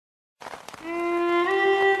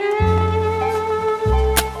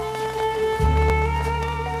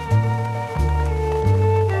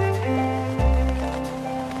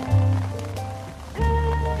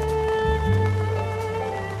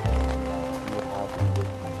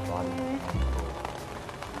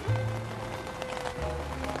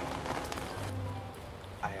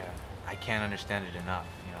can't understand it enough.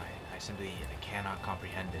 You know, I simply cannot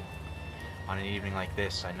comprehend it. On an evening like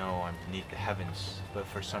this, I know I'm beneath the heavens, but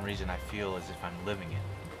for some reason I feel as if I'm living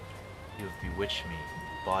it. You have bewitched me,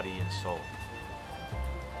 body and soul.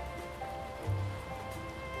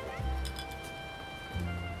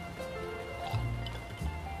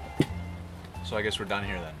 So I guess we're done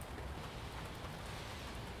here then.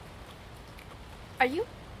 Are you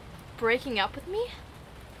breaking up with me?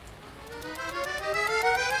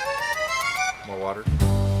 More water?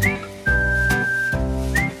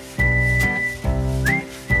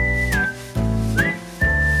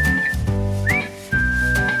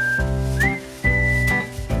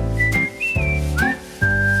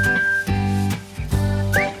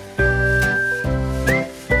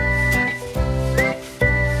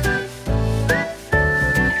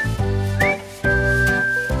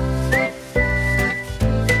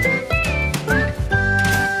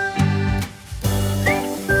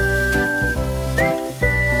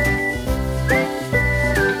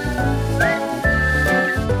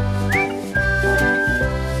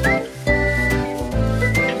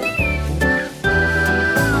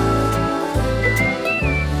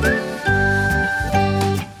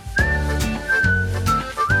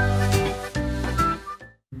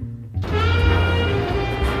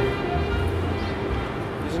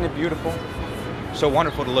 Isn't it beautiful? So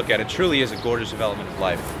wonderful to look at. It truly is a gorgeous development of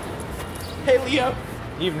life. Hey, Leo.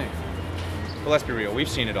 Evening. But let's be real, we've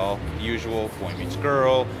seen it all. The usual, boy meets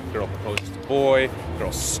girl proposes to boy,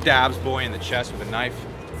 girl stabs boy in the chest with a knife.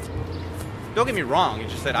 Don't get me wrong,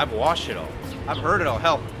 it's just that I've watched it all. I've heard it all.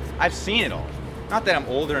 Hell, I've seen it all. Not that I'm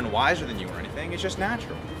older and wiser than you or anything, it's just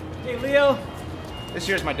natural. Hey, Leo. This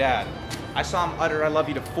here's my dad. I saw him utter I love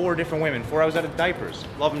you to 4 different women before I was out of diapers.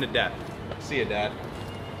 Love him to death. See ya, Dad.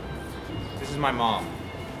 This is my mom.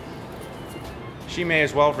 She may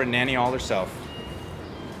as well have written Nanny all herself.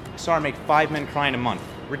 I saw her make 5 men cry in a month.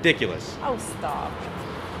 Ridiculous. Oh, stop.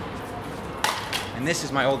 And this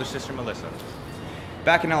is my older sister, Melissa.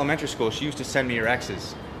 Back in elementary school, she used to send me her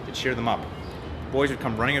exes to cheer them up. Boys would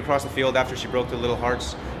come running across the field after she broke their little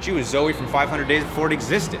hearts. She was Zoe from 500 Days Before It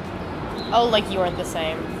Existed. Oh, like you weren't the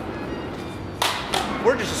same.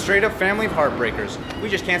 We're just a straight-up family of heartbreakers. We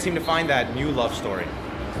just can't seem to find that new love story.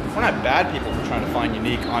 We're not bad people for trying to find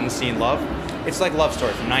unique, unseen love. It's like Love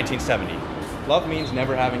Story from 1970. Love means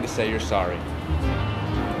never having to say you're sorry.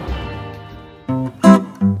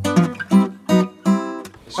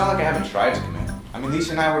 It's not like I haven't tried to commit. I mean,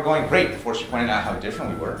 Lisa and I were going great before she pointed out how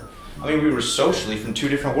different we were. I mean, we were socially from 2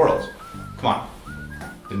 different worlds. Come on.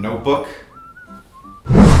 The Notebook.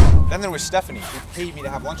 Then there was Stephanie, who paid me to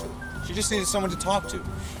have lunch with her. She just needed someone to talk to.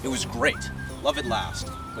 It was great. Love at last.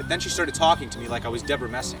 But then she started talking to me like I was Deborah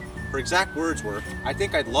Messing. Her exact words were, "I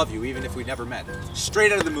think I'd love you even if we never met."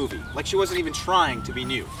 Straight out of the movie, like she wasn't even trying to be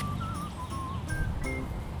new.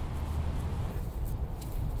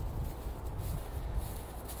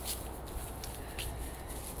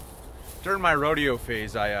 During my rodeo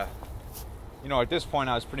phase, at this point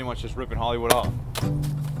I was pretty much just ripping Hollywood off.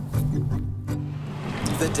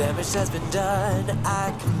 The damage has been done,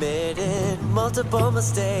 I committed multiple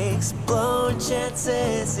mistakes, blown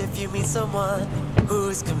chances. If you meet someone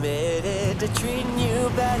who's committed to treating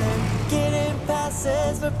you better, getting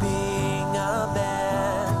passes for being a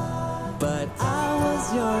man. But I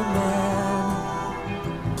was your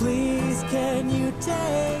man, please can you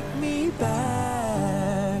take me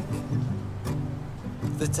back?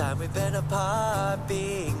 The time we've been apart,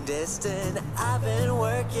 being distant, I've been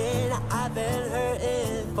working, I've been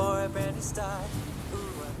hurting for a brand new start.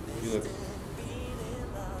 You look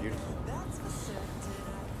beautiful.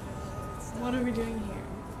 What are we doing here?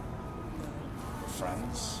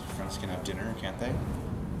 Friends. Friends can have dinner, can't they?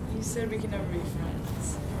 You said we can never be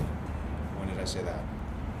friends. When did I say that?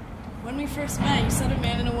 When we first met, you said a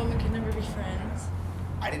man and a woman could never be friends.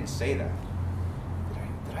 I didn't say that.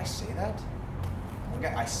 Did I say that?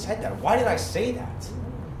 I said that. Why did I say that?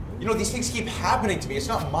 You know, these things keep happening to me. It's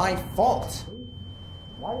not my fault.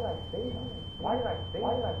 Why did I say that? Why did I say that?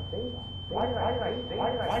 Why did I say that? Why did I say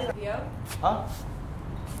that? Why did I... Leo? Huh?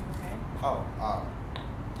 Okay. Oh,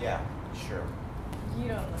 yeah, sure. You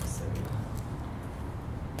don't look so good.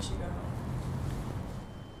 You should go home.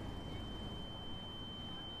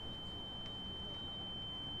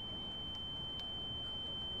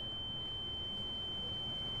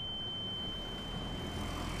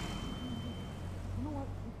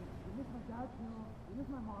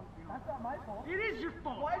 That's not my fault. It is your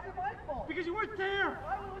fault. Why is it my fault? Because you weren't there.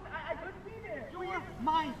 I couldn't be there. You were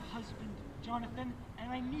my husband, Jonathan, and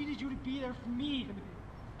I needed you to be there for me. Timothy,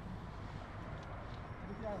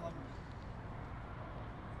 I love you.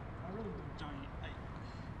 I really do. Johnny,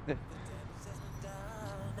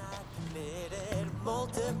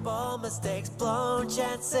 multiple mistakes, blown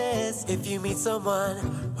chances. If you meet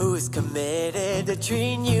someone who's committed to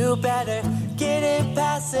treating you better, getting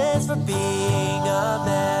passes for being a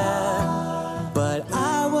man. But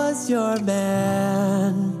I was your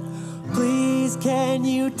man. Please, can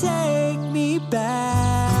you take me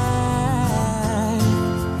back?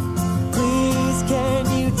 Please, can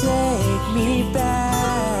you take me back?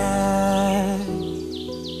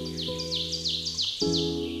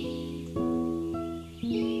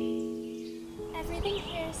 Everything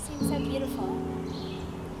here seems so beautiful.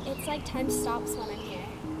 It's like time stops when I'm here.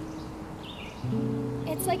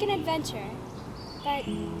 It's like an adventure, but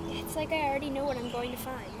it's like I already know what I'm going to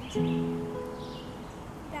find.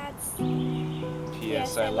 That's...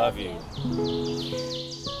 P.S. I love you. What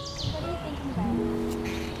are you thinking about?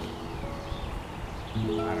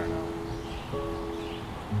 I don't know.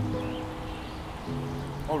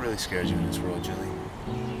 What really scares you in this world, Julie?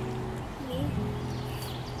 Me?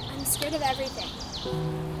 I'm scared of everything.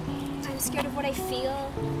 I'm scared of what I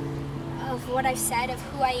feel, of what I've said, of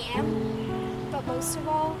who I am. But most of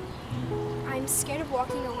all, I'm scared of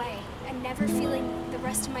walking away and never feeling the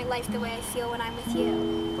rest of my life the way I feel when I'm with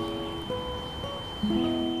you.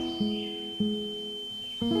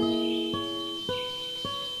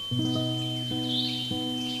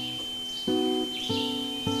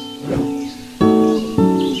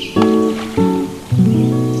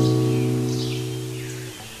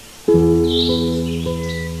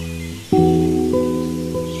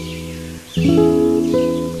 you.